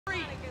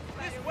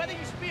whether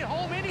you should be at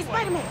home anyway.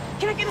 Spider-Man,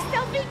 can I get a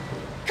selfie?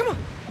 Come on.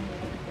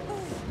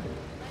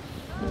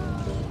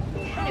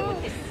 Hit it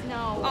with this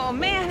snow. Oh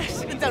man, I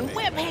should have done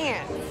web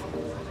hands.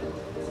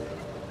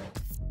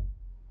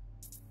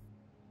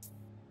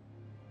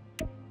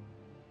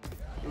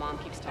 Mom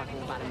keeps talking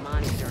about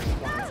Imani during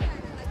Kwanzaa.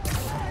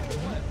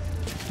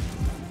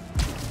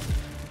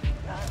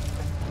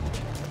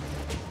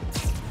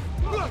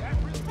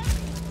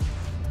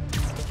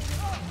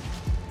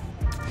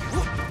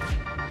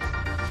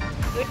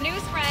 Good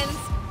news, friends.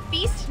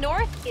 Beast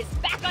North is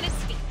back on his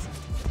feet.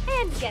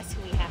 And guess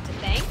who we have to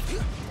thank?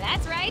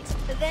 That's right,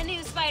 the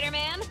new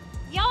Spider-Man.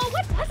 Y'all,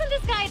 what doesn't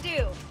this guy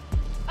do?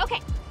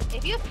 Okay,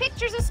 if you have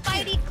pictures of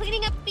Spidey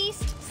cleaning up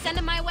Beast, send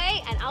them my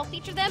way, and I'll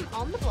feature them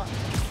on the blog.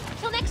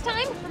 Till next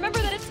time, remember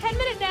that a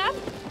 10-minute nap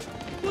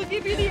will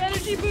give you the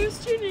energy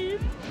boost you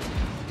need.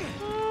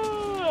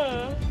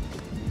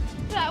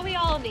 That we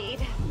all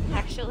need,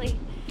 actually.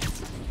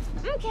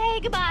 Okay,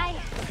 goodbye.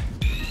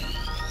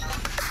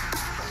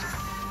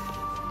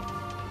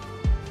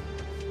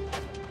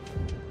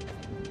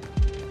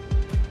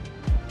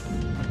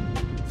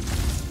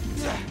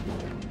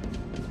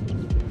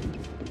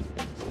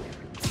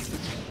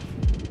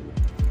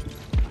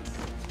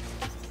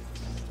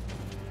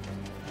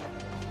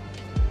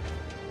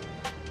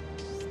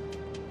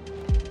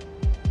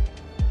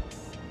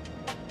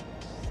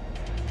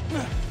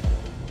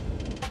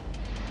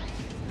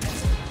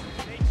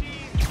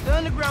 The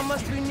underground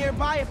must be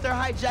nearby if they're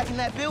hijacking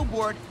that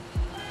billboard.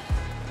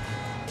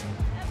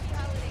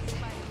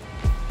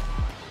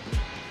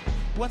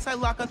 Once I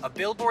lock up... A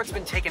billboard's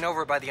been taken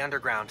over by the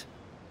underground.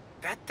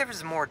 Bet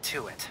there's more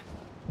to it.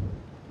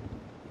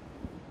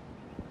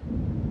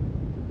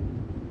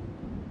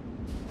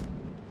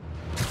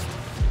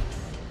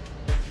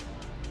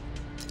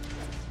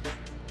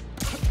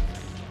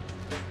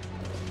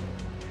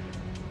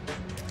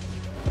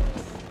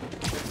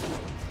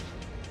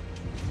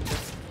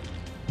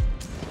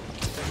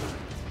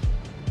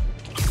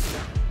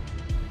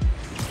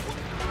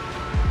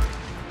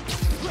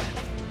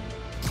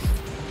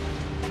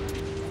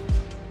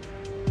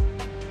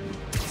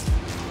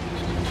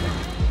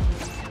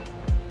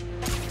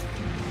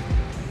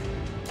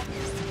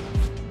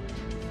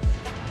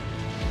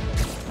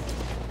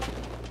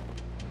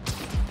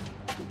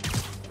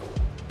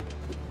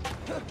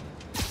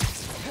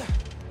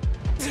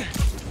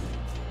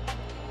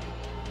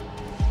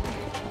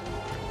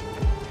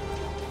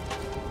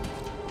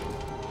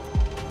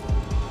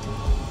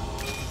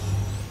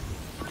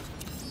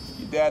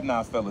 Dad and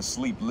I fell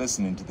asleep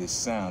listening to this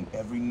sound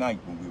every night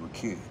when we were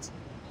kids.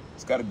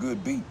 It's got a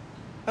good beat.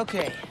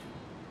 Okay.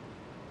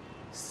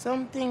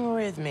 Something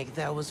rhythmic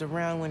that was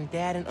around when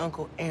Dad and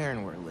Uncle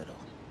Aaron were little.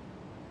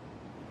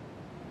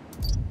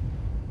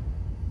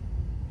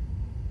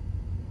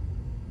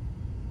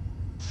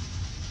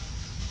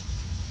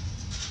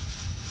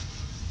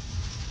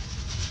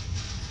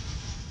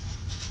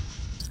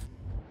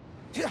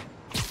 I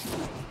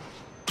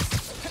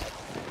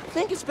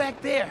think it's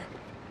back there.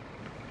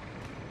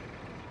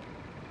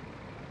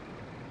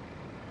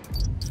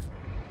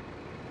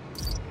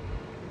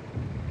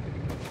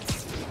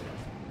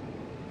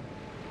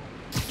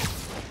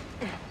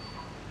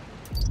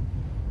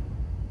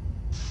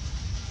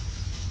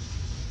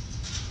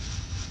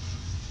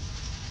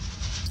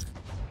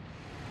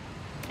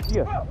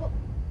 Yeah.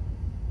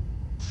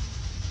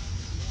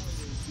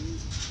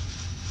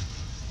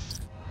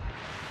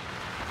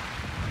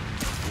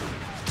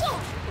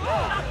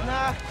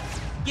 Nah,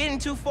 getting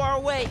too far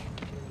away.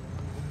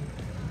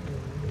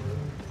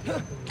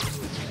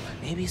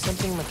 Maybe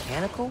something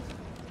mechanical?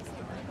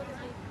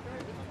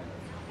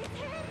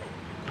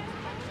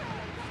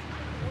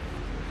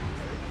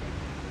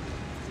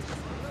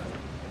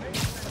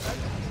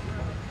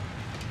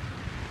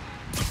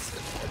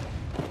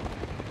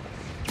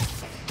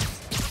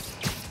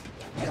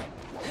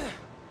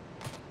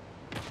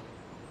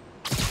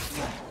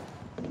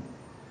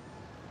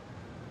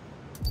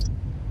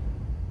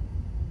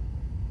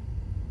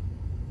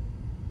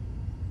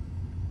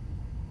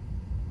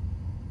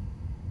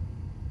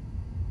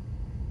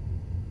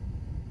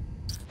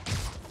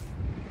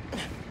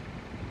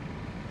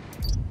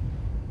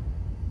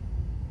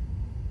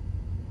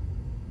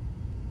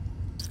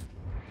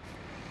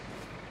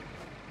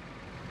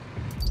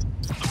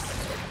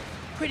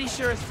 Pretty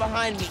sure it's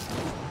behind me.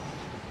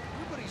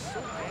 Everybody's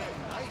so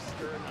damn nice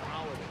during the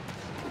holidays.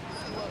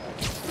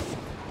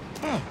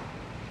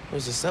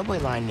 There's a subway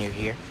line near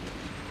here.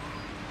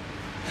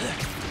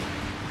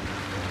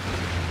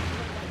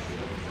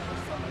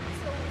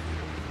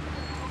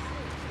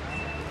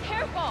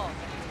 Careful!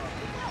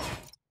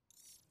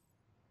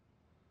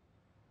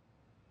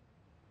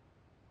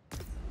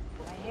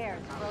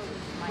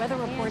 Weather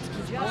reports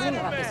keep warning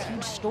about this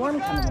huge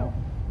storm coming in.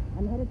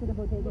 I'm headed to the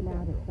bodega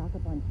now to stock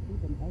up on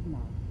soup and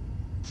eggnog.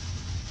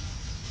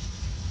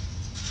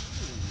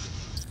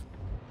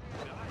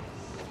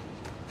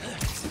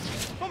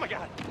 Oh my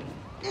god!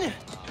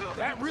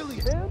 That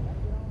really him?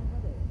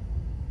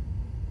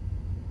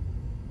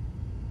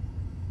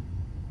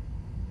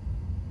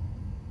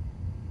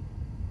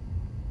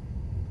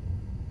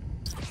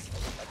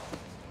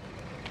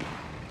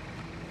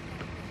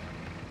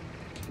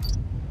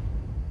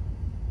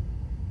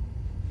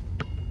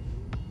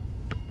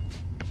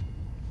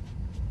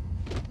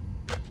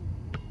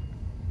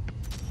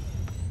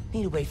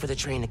 Need to wait for the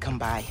train to come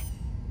by.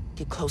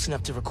 Get close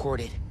enough to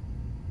record it.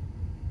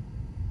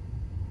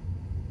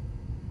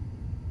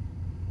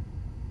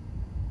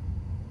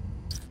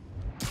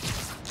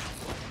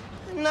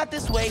 Not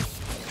this way.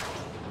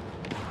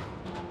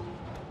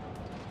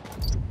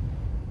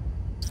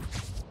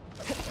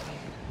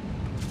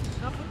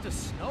 Enough with the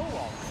snow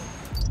already.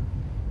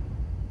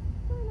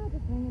 Why not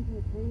just hang into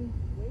a tree?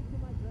 Wait till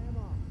my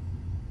grandma.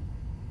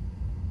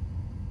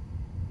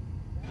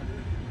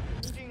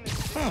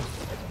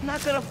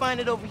 Not gonna find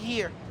it over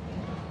here.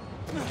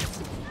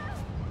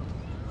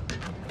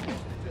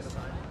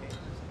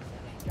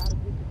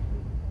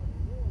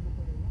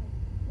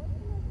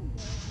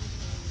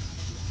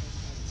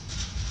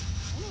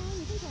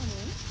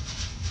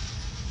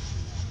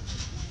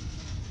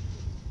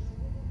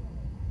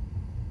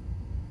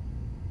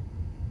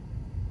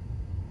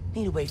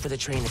 Need to wait for the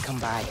train to come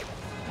by.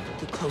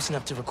 Get close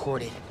enough to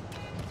record it.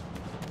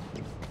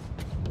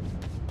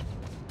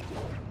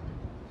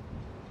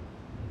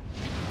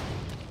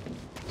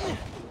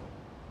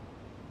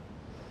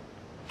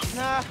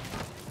 Nah,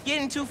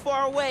 getting too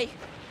far away.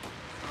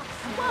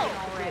 Whoa!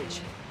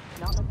 Bridge.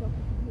 Not much else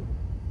to do.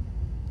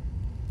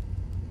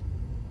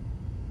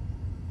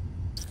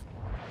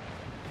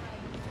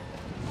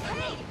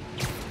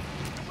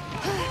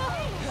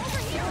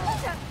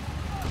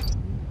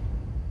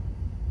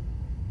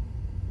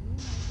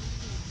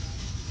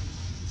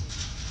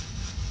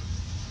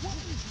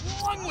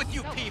 What's wrong with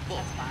you people?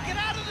 Get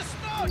out of the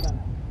snow!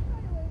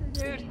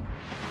 Dude.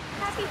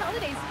 Happy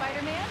holidays,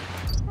 Spider-Man.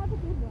 Have a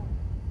good one.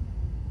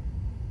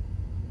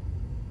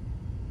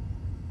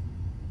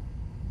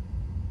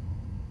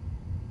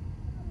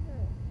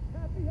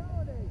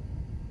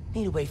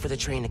 Need to wait for the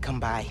train to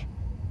come by.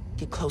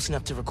 Get close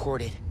enough to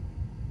record it.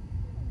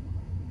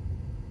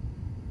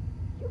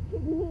 You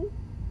kidding me?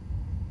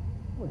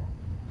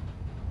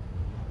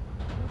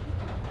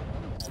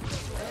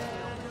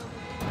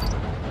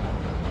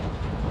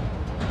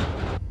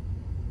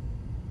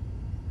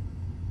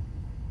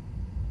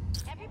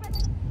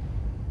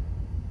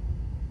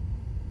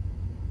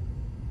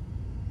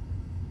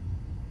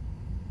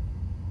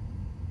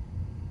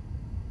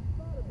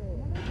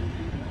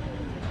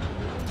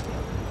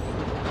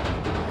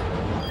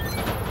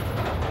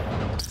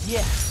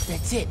 Yeah,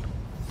 that's it.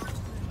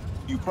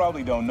 You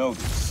probably don't know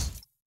this.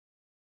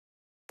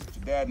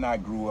 Your dad and I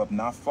grew up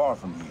not far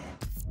from here.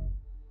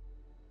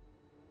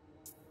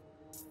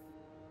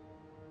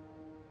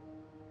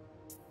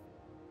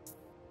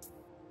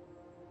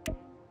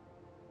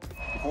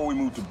 Before we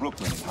moved to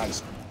Brooklyn in high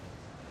school,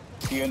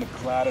 hearing the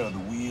clatter of the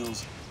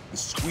wheels, the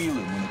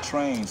squealing when the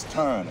trains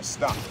turn or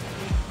stop,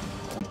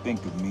 I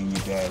think of me and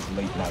your dad's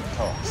late night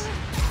talks.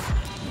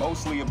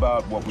 Mostly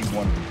about what we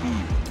wanted to be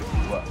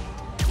when we grew up.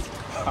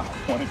 I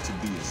wanted to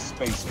be a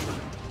spacer.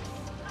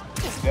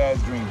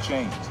 Dad's dream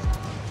changed.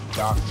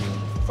 Doctor,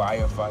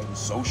 firefighter,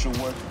 social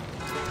worker.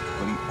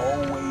 But he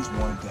always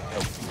wanted to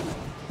help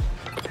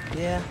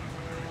people. Yeah,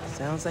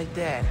 sounds like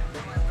Dad.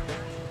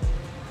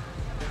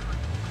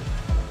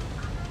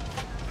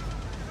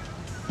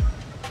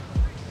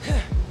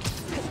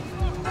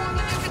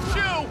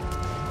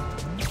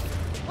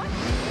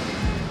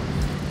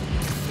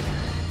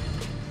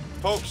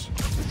 Folks,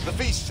 the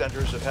Feast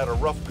Centers have had a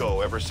rough go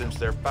ever since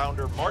their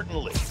founder,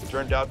 Martin Lee,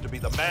 turned out to be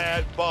the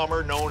mad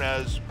bomber known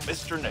as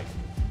Mr. Negative.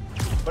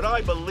 But I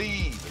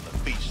believe in the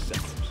Feast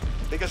Centers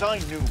because I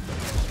knew Mary,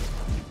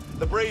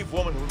 the brave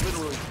woman who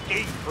literally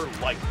gave her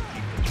life to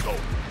keep it going.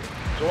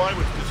 So I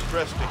was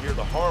distressed to hear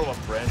the Harlem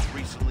branch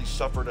recently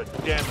suffered a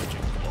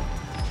damaging blow.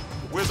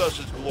 With us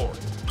is Gloria,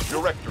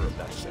 director of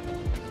that center.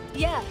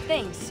 Yeah,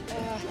 thanks.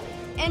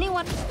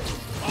 Anyone...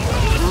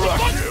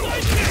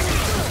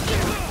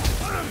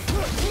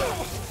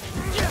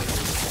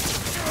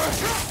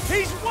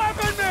 He's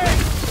weapon me!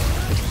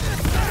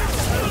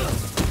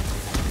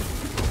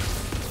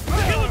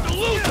 Kill him to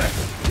lose it!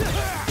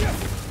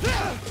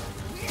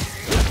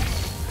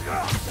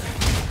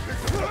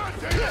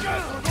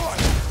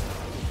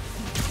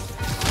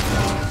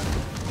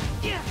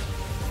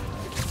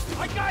 I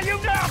got you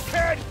now,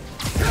 kid!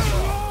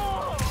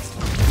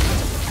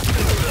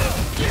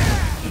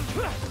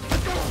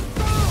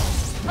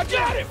 I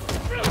got him!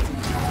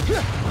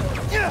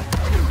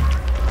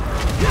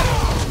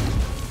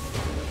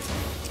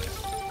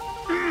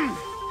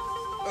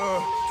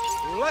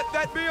 Let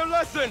that be a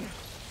lesson!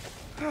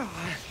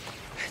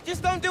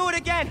 Just don't do it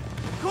again.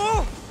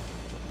 Cool?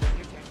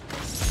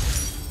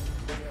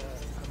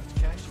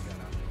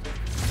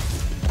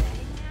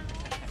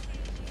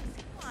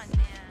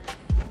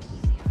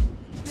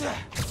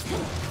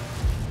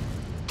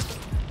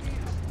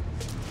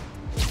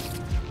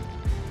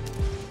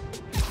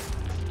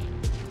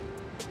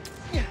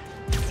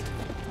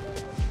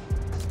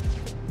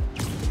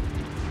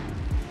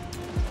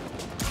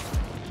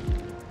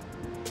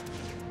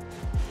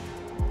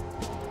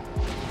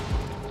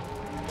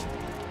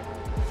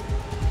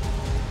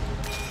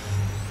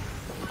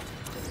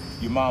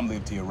 Your mom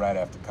lived here right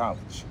after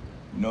college.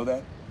 You know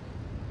that?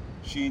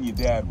 She and your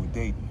dad were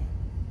dating.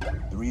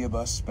 3 of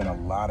us spent a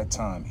lot of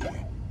time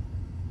here.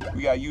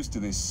 We got used to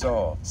this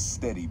soft,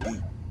 steady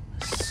beat.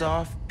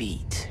 Soft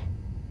beat.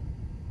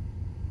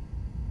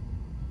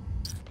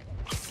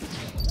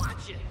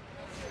 Watch it.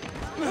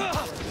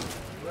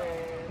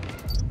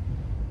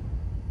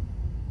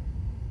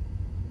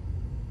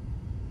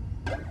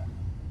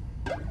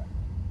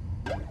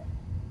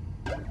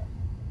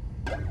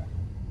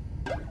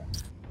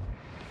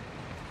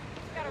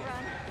 Gotta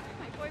run.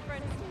 My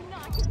boyfriend is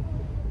not.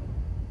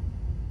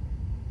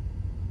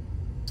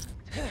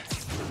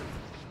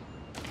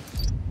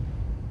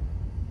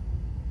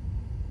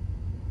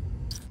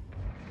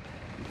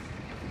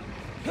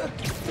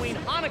 Queen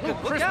Hanukkah,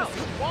 Christmas,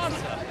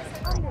 Kwanzaa.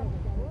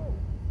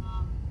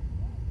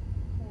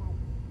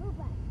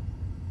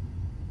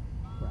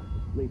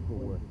 Late for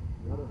work.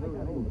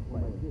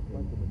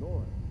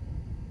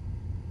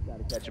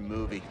 Gotta catch a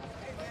movie.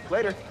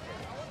 Later.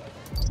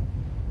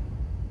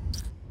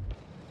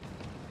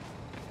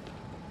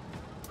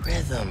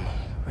 Rhythm,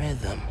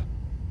 rhythm.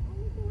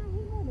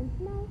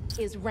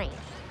 Is rain.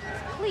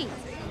 Please.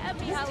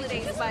 Happy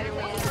holidays,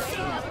 Spider-Man.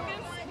 Have a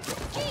good one.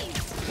 Jeez.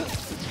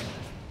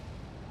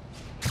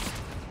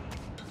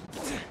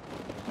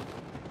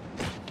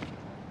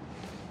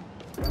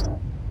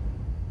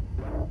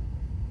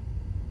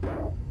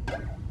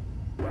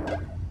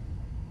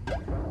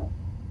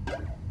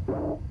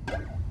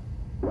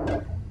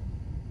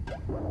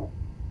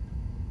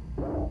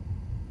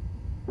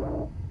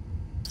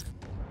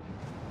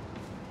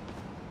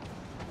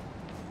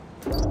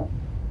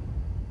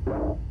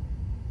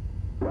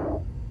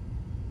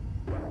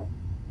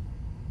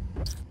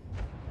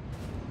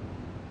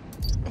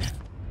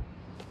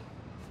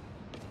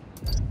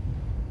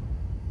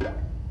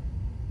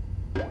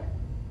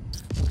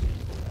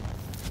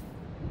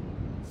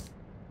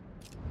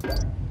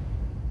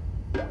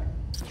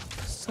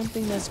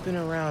 Something that's been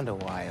around a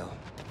while.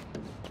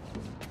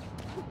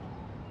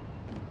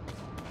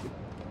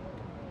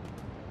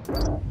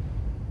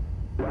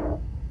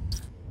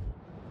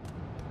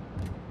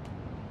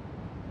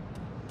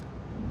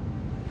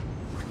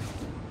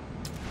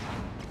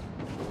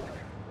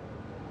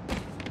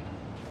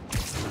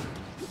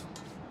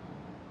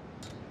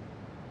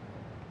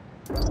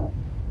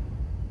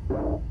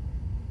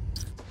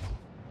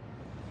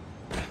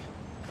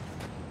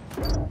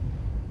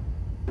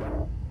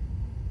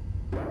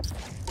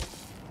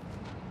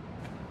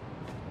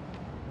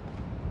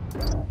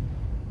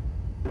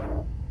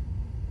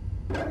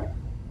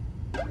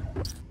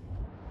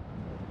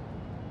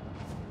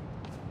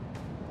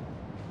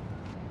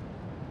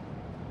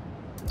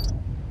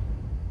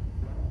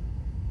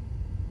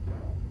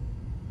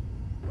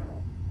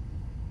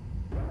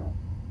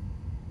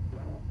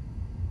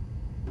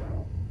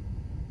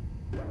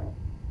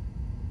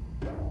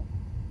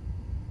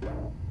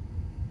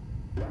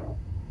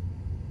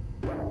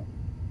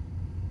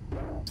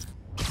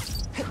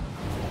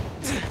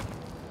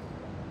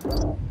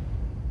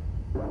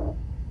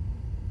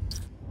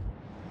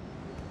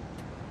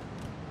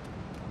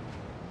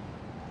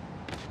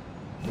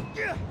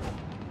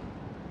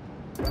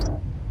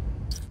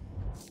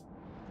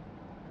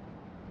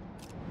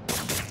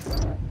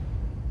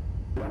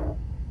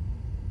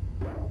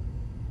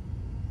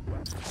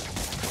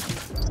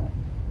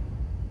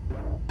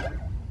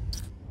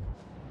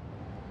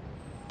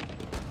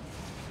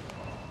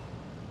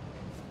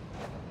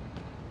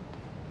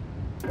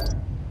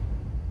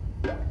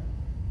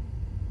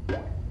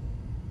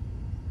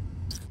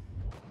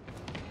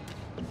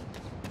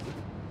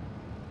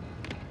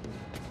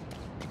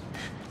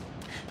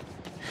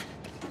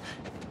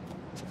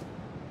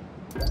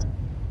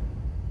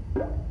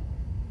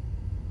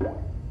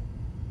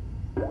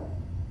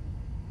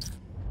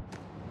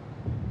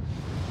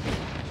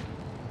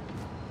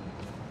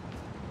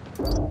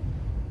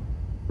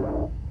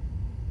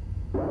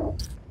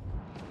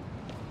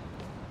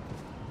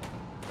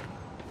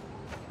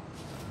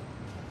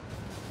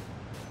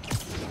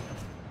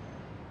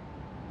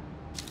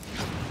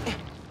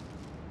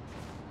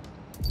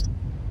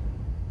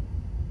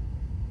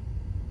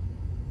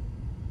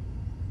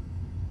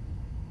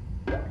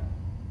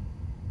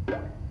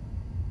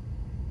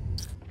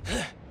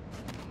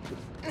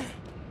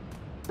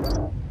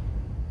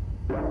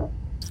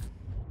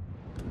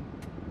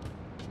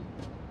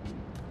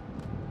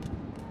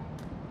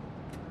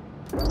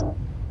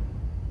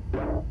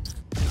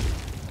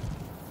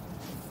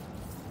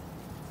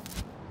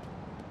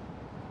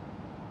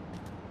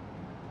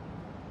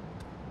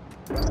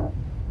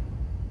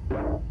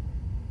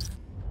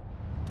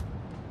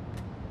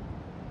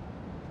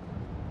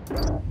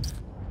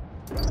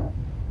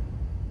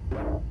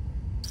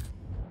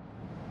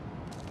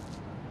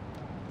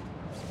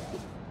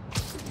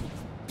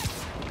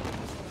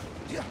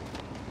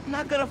 I'm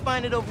not gonna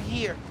find it over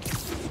here.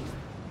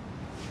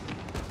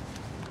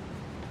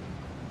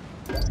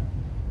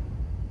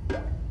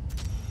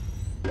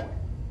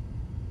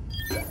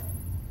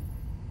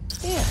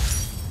 Yeah,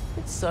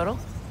 it's subtle,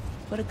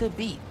 but a good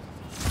beat.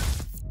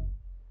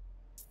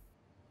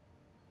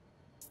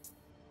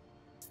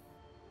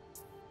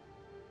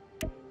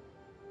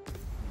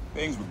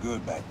 Things were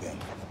good back then.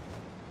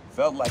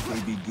 Felt like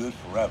they'd be good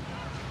forever.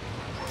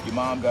 Your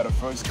mom got her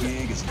first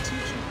gig as a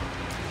teacher.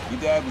 Your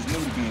dad was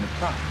new to being a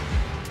cop,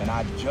 and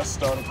I just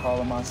started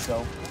calling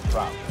myself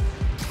proud.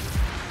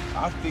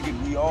 I figured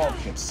we all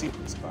kept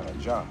secrets about our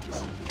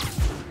jobs.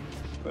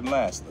 Couldn't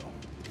last, though.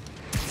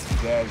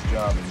 Your dad's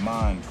job and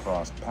mine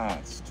crossed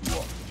paths too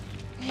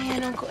often.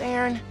 Man, Uncle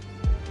Aaron,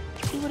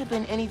 if it would have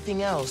been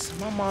anything else,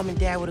 my mom and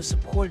dad would have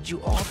supported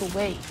you all the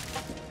way.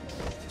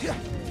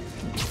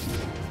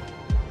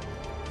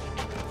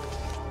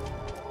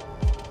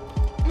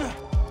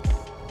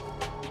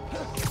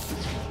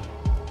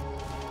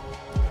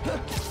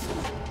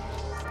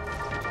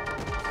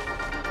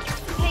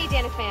 Hey,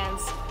 Dana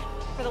fans.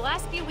 For the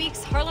last few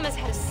weeks, Harlem has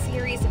had a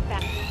series of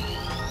bad...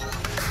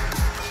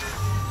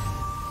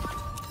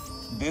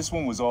 This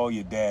one was all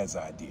your dad's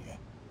idea.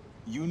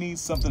 You need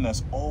something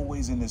that's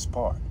always in this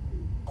park.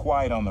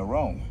 Quiet on their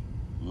own,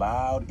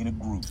 loud in a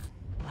group.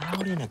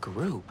 Loud in a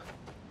group?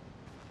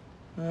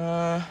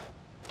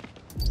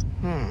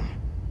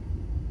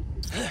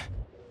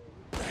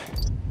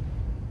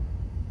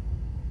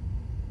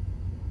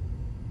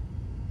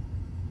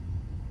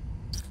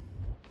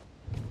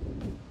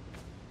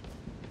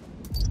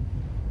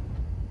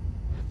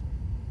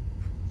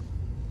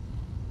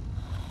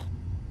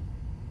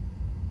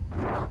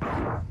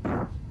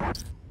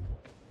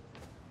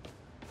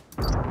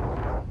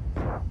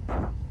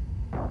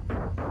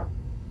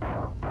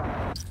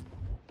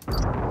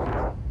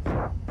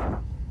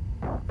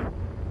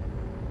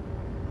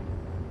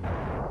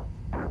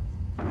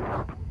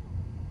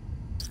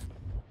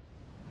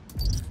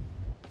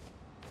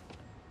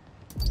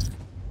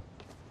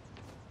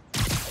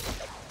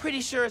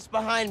 Pretty sure it's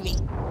behind me.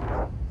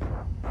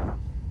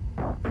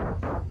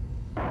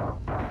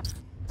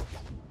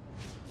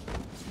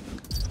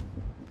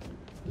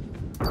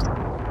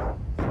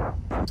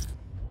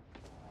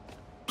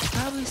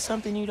 Probably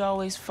something you'd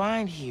always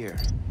find here.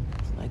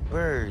 Like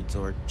birds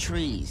or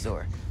trees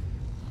or...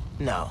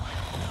 No,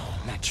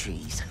 not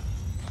trees.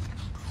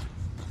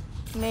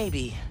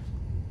 Maybe.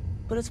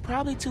 But it's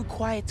probably too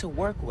quiet to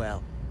work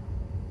well.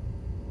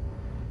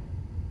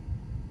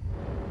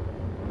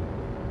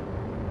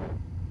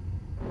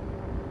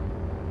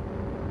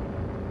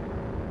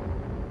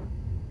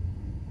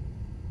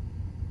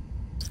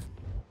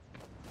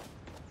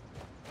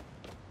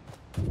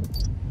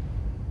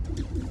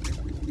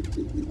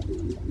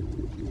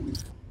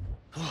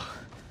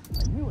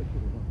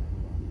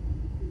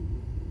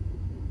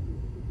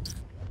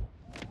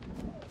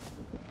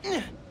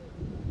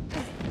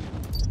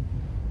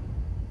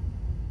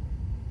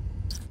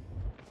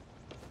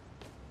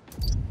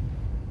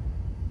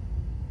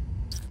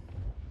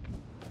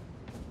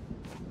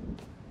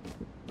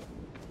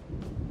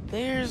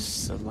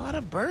 There's a lot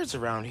of birds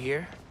around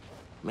here.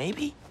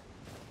 Maybe?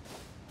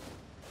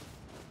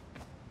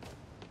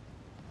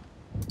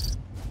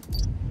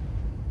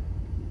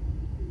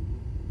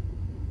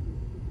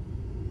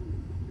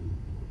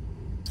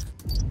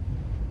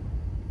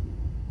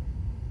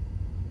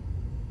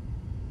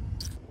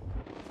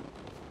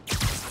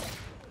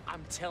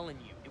 I'm telling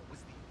you, it was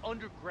the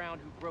underground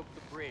who broke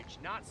the bridge,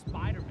 not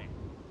Spider-Man.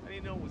 I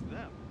didn't know it was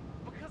them.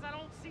 Because I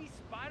don't see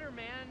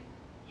Spider-Man,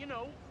 you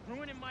know,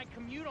 ruining my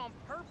commute on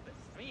purpose.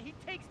 I mean, he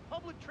takes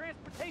public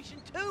transportation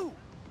too.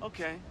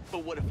 Okay,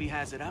 but what if he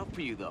has it out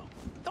for you, though?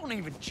 Don't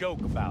even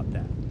joke about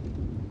that.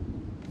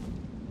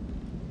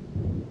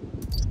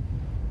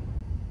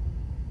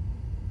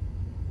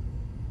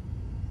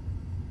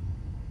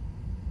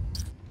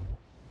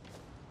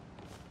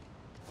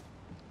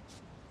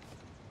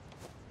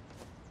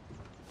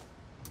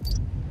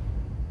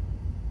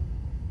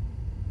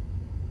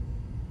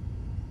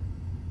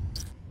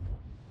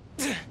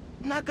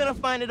 I'm not gonna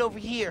find it over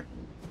here.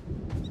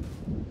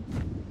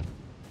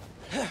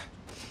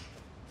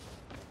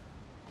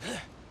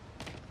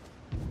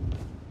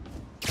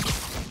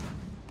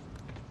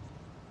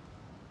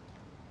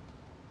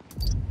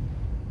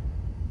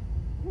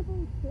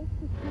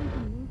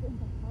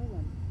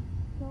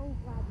 So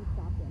glad you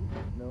stopped him.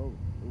 No.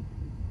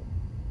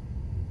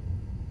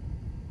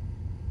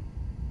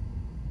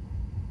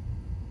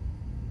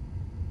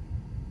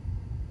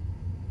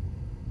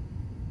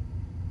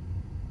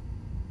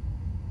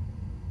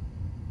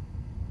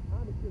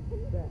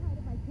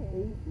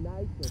 Ain't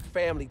nice for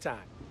family time.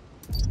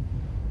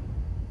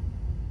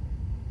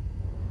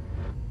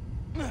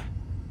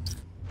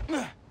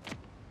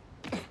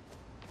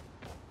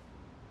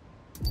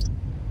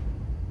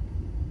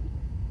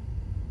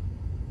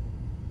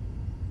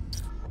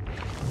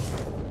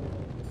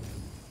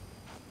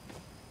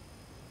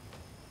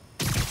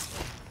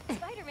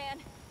 Spider-Man,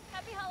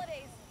 happy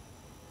holidays.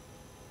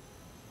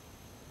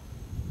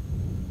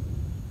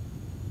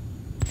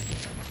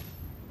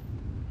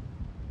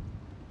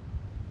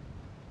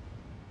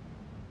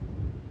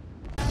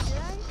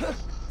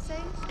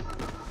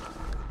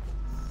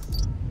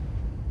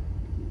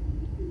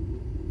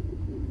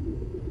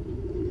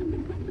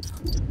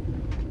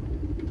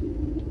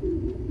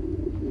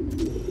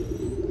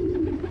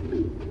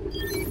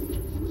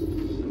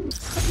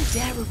 How did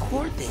Dad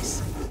record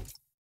this?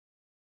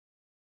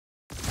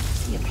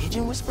 Is he a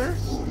pigeon whisperer?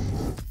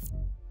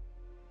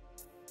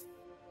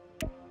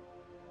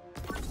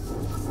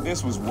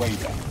 This was way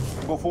back,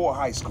 before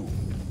high school.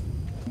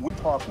 We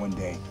parked one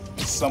day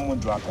and someone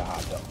dropped a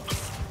hot dog.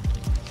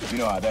 You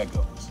know how that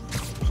goes.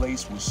 The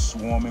place was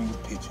swarming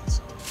with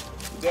pigeons.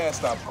 The dad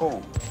stopped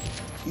cold.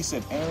 He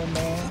said, Aaron,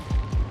 man,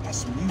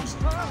 that's music.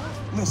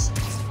 Listen.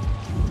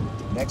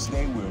 Next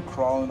day, we were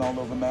crawling all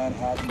over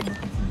Manhattan looking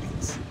for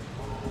beats.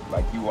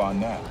 Like you are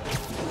now.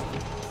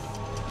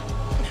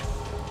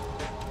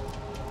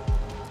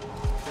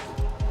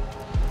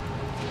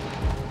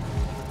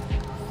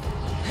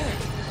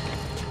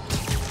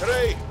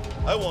 Today,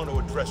 I want to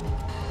address...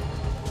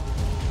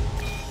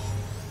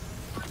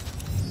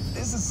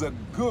 This is a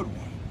good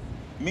one.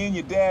 Me and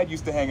your dad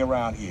used to hang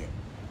around here.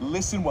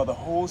 Listen while the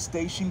whole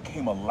station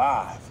came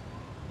alive.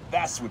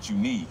 That's what you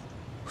need.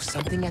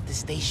 Something at the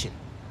station.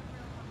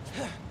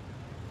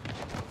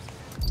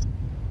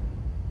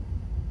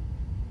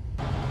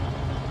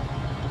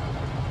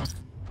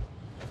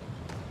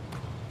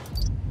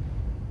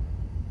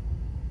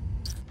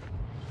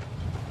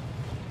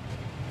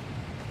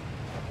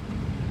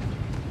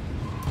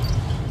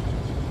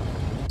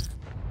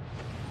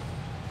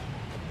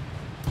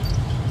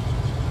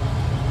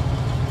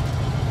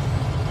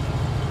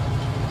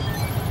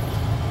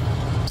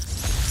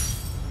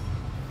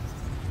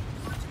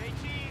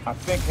 I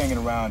think hanging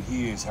around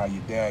here is how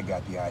your dad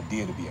got the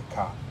idea to be a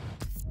cop.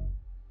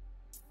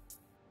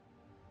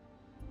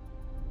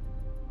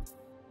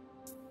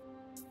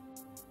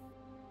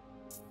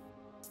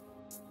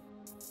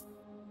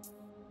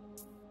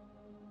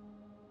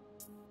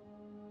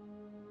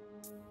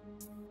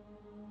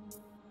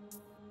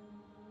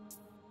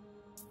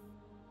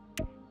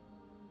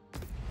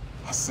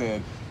 I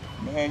said,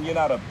 man, you're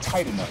not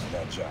uptight enough for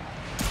that job.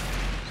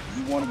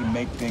 You wanted to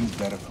make things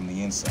better from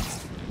the inside.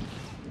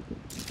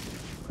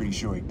 Pretty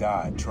sure he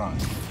died trying.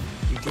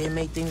 You did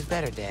make things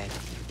better, Dad.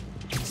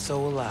 And so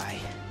will I.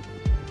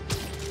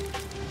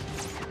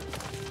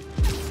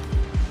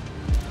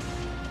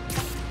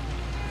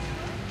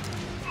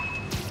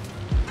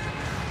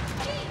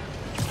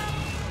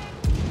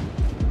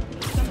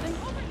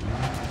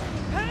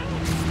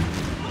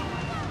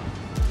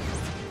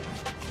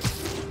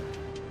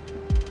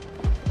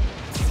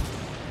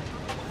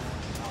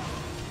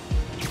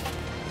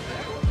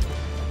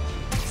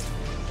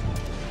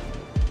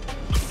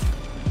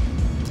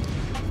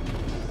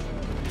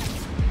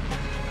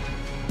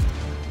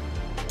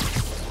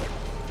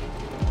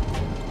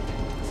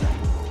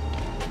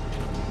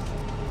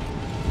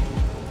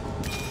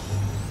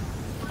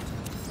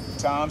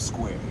 Times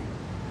Square.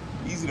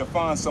 Easy to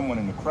find someone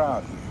in the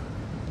crowd here.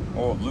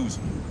 Or lose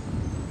them.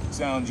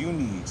 Sound you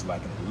need's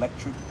like an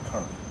electric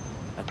current.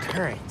 A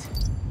current?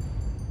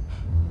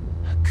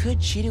 I could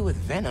cheat it with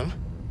venom.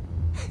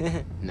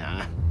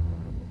 Nah.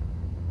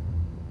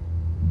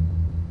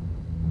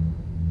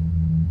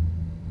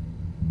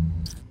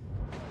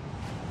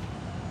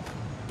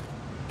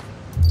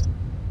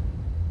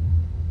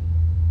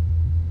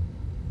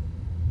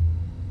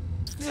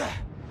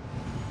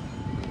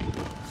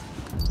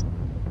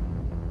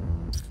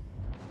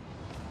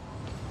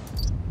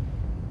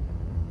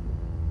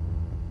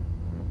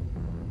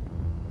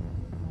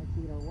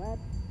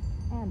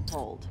 And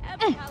cold.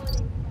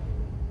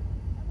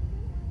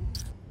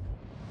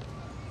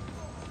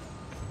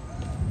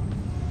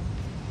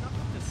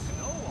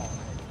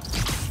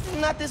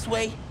 Not this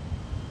way.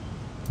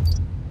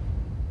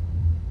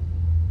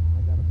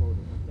 I got a boat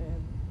in the man.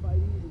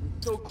 Spidey, it was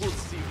so cool to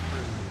see you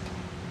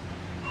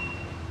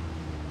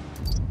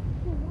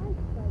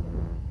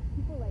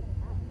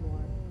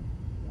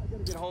I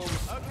gotta get home.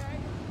 Okay.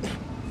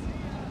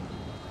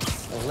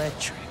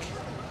 Electric.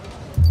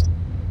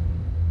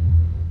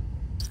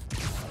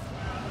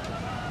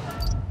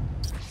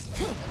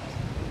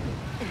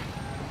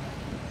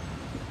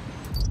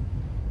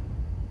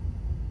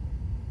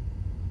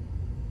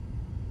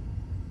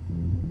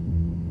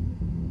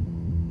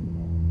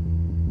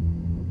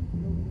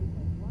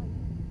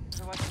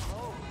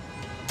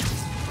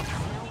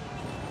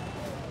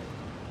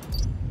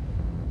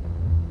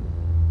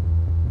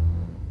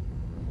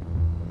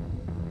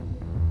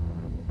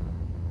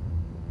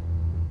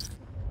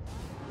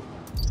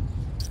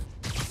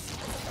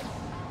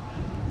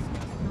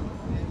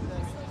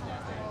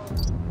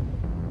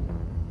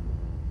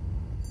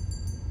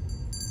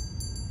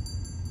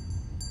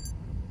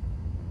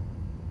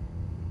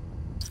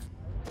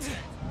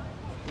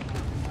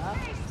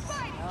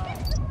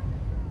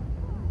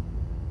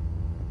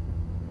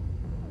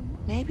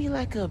 Maybe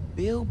like a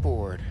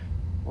billboard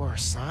or a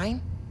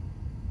sign?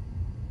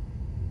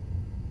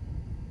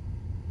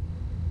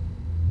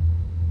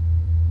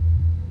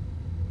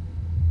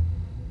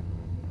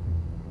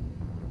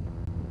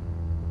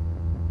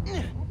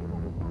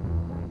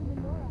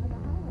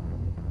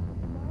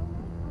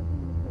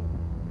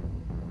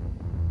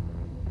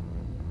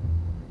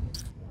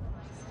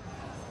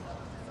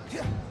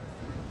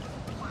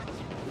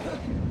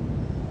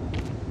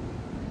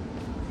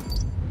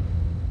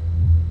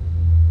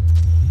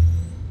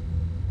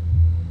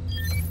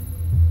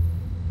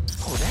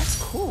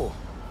 Cool.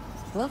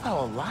 Love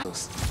how a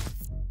lot.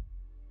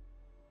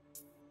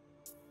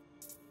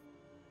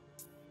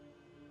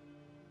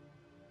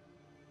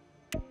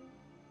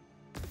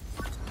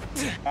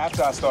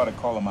 After I started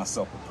calling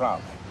myself the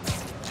Prowler,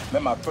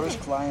 met my first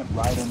client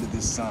right under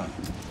this sign.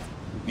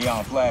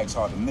 Neon flag's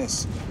hard to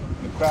miss, and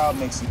the crowd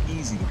makes it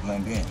easy to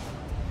blend in.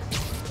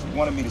 He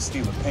wanted me to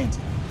steal a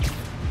painting.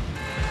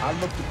 I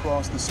looked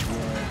across the square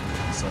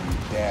and saw your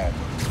dad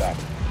looking back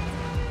at me.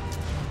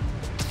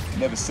 He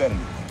never said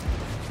anything,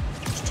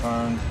 just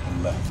turned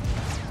and left.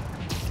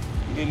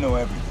 He didn't know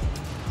everything,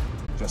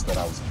 just that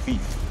I was a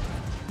thief.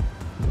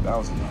 That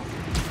was enough.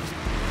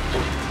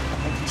 I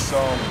think he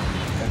saw me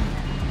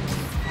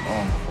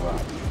long before I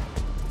did.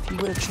 If he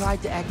would have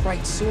tried to act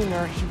right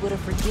sooner, he would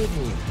have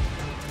forgiven you.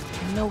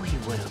 I know he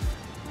would have.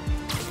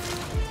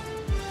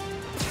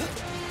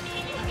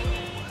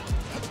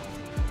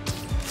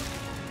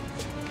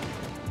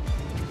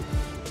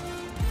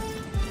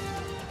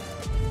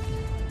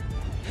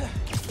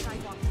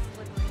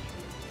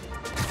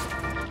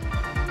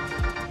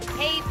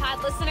 Hey,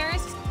 pod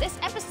listeners. This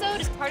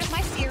episode is part of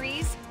my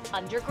series,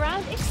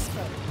 Underground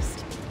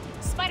Exposed.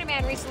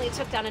 Spider-Man recently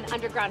took down an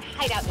underground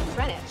hideout in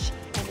Greenwich,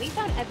 and we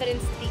found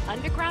evidence that the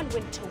underground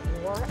went to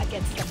war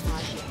against the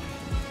Mafia.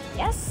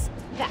 Yes,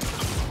 that.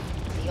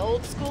 The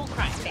old school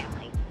crime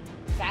family.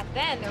 Back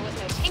then, there was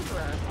no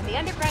tinkerer, and the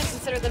underground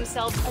considered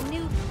themselves a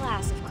new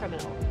class of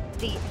criminal,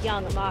 the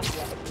young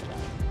Mafia.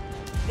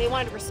 They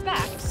wanted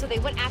respect, so they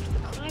went after the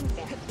crime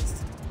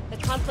families. The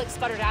conflict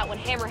sputtered out when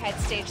Hammerhead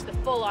staged the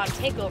full-on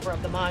takeover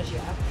of the Mafia,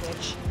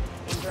 which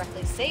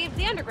indirectly saved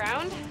the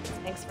underground.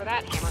 Thanks for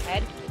that,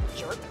 Hammerhead,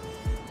 jerk.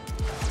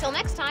 Till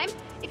next time,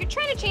 if you're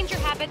trying to change your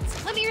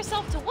habits, limit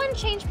yourself to 1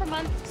 change per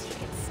month so you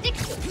can stick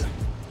to it.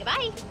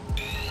 Goodbye.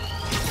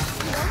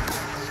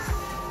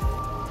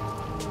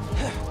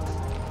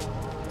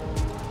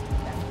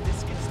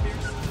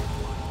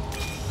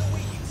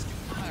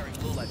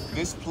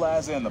 This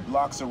plaza and the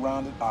blocks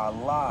around it are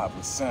alive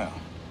with sound.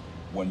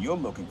 What you're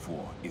looking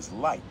for is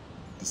light,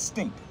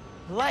 distinct.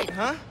 Light,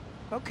 huh?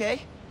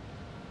 Okay.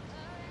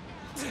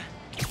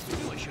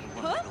 I should have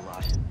run a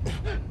lot.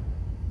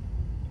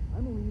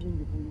 I'm leaving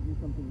before you do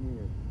something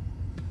weird.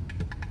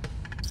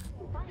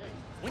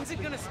 When's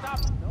it gonna stop?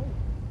 No.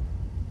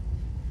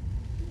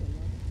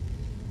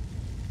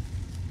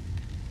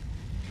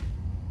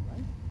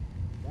 Right?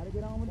 Gotta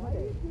get on with my day.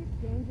 Why do you keep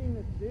changing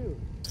the suit?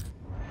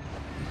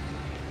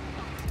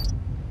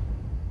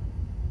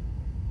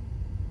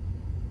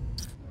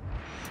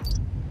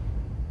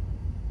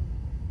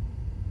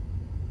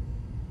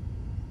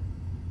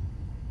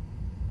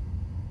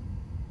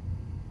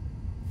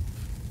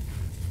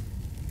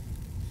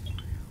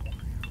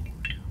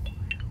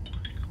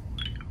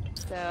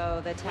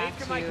 So the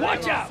tattoo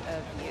Watch is out!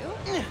 of you?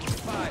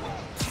 Fine.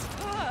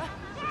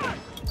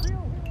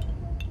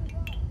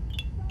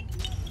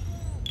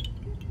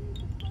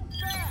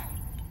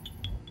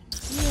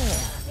 Yeah.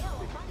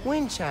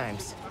 Wind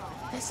chimes.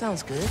 That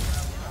sounds good.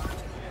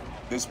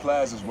 This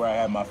plaza's where I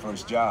had my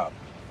first job.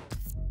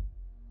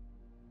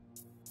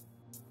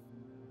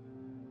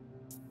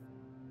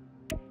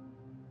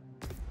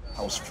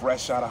 I was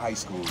fresh out of high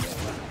school then.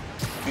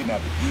 Didn't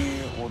have the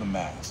gear or the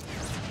mask.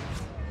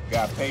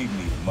 Guy paid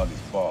me to mug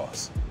his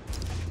boss.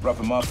 Rough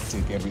him up and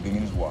take everything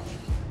in his wallet.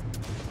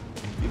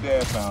 Your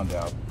dad found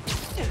out.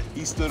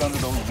 He stood under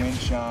those wind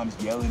chimes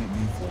yelling at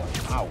me for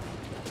an hour.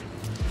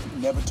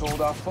 He never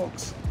told our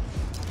folks.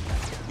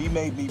 He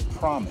made me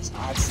promise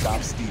I'd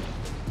stop stealing.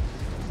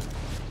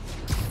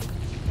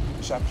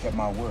 Wish I kept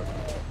my word.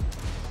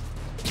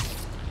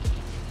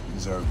 You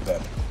deserve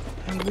better.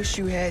 I wish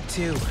you had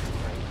too.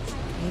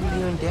 Maybe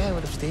you and Dad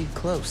would have stayed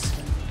close.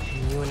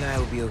 And you and I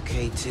would be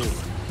okay too.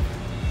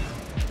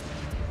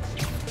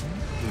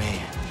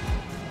 Man.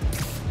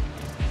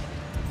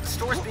 The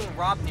store's being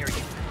robbed near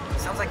you.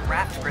 Sounds like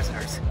raft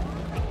prisoners.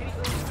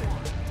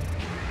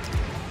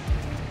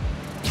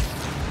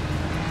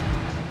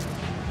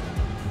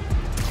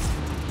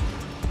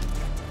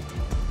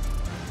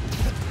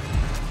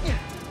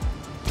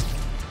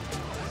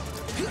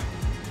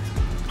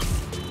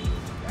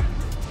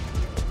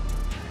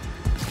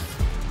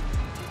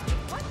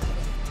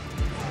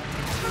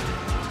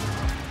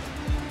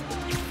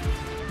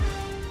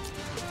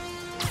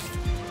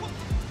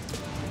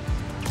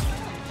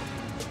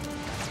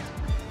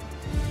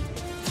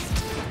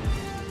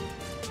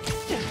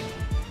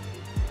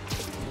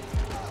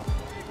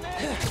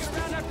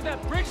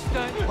 That bridge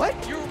stunt. What?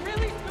 You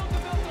really spilled the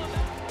milk on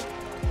that?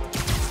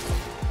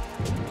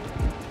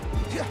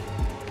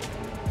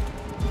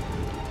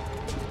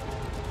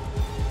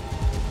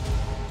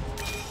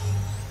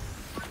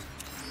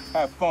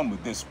 Have fun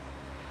with this one.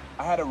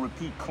 I had a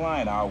repeat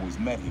client I always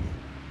met here.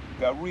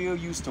 Got real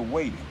used to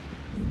waiting,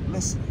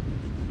 listening,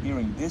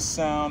 hearing this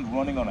sound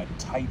running on a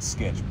tight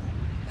schedule.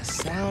 A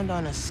sound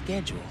on a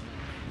schedule.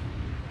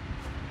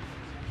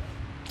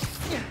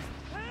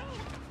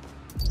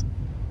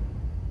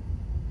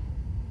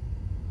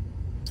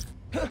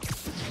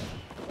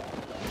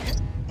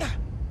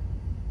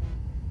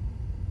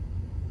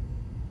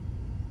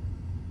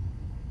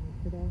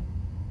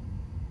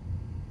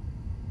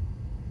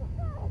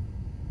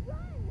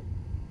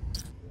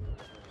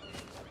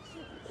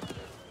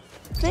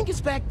 I think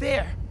it's back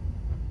there.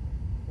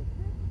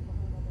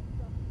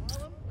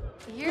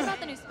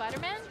 new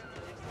Spider-Man?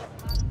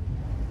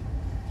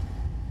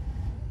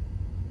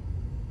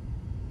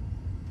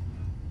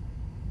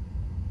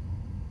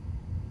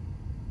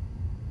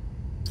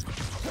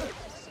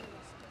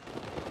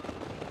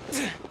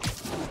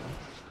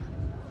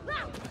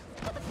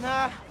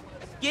 Nah,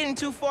 getting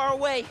too far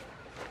away.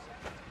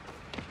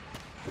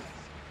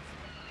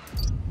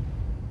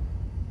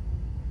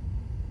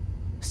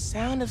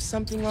 Sound of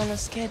something on a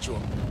schedule.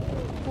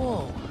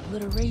 Whoa,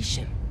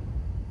 alliteration.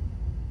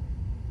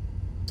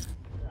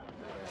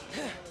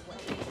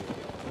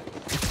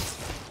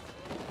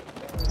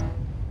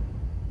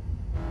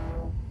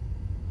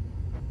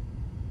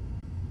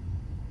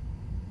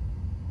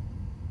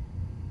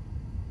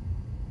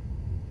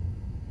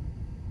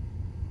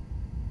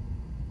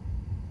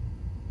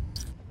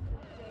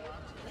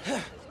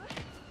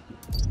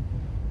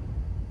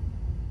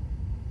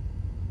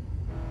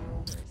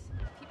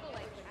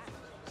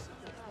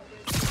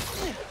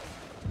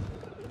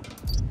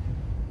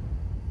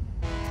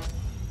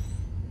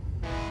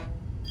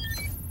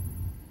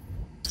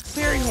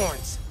 Fairy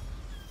horns.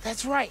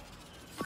 That's right.